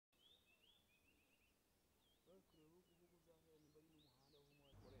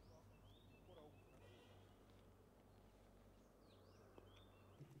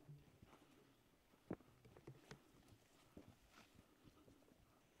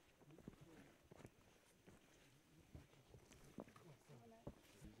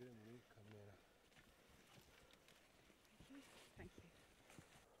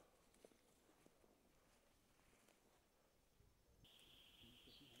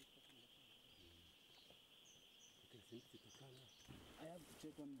I have to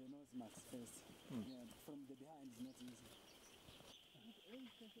check on the nose marks first. Yeah, from the behind is not easy.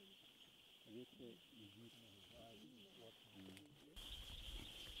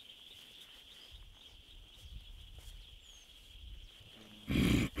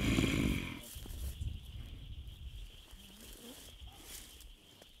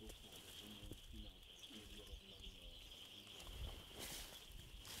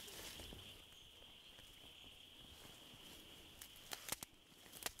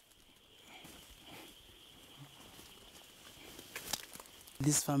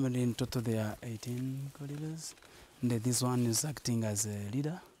 This family in total there are 18 gorillas, and this one is acting as a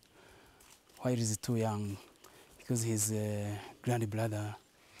leader, while he is too young because his grand brother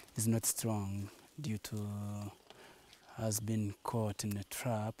is not strong due to has been caught in a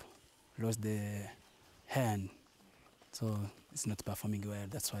trap, lost the hand, so it's not performing well.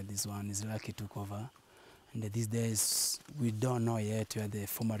 That's why this one is lucky to cover. And these days we don't know yet where the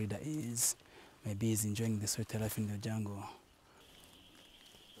former leader is. Maybe he's enjoying the sweet life in the jungle.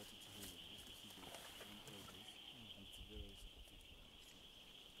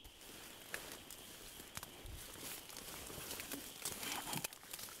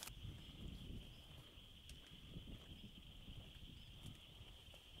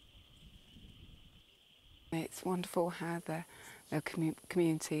 It's wonderful how the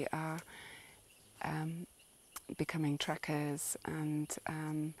community are becoming trackers and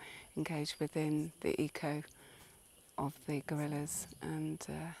engaged within the eco of the gorillas, and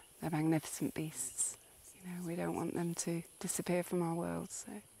they're magnificent beasts. You know, we don't want them to disappear from our world,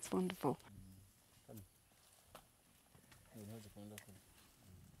 so it's wonderful.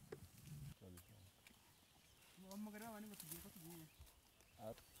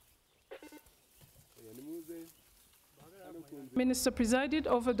 Minister presided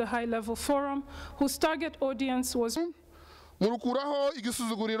over the high-level forum, whose target audience was. The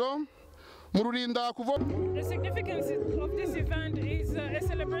significance of this event is a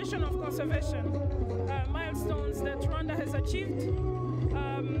celebration of conservation, milestones that Rwanda has achieved,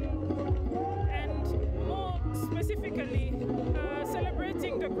 and more specifically,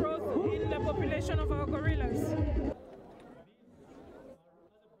 celebrating the growth in the population of our gorillas.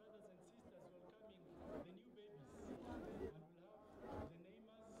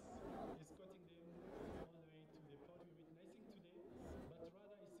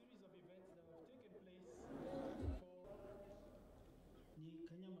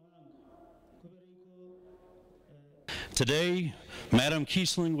 Today, Madam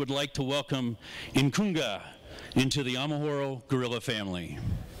Kiesling would like to welcome Nkunga into the Amahoro gorilla family.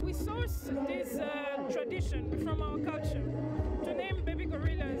 We source this tradition from our culture. To name baby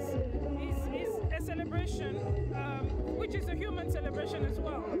gorillas is a celebration, which is a human celebration as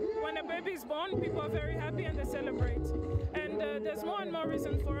well. When a baby is born, people are very happy and they celebrate. And there's more and more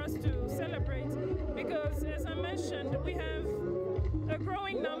reason for us to celebrate because, as I mentioned, we have a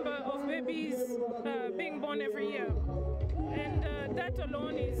growing number of babies being born every year. And that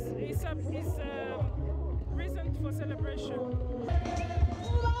alone is reason for celebration.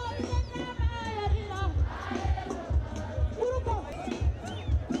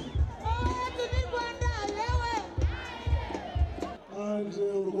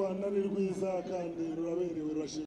 Rwanda ni rwiza kandi ruraberewe.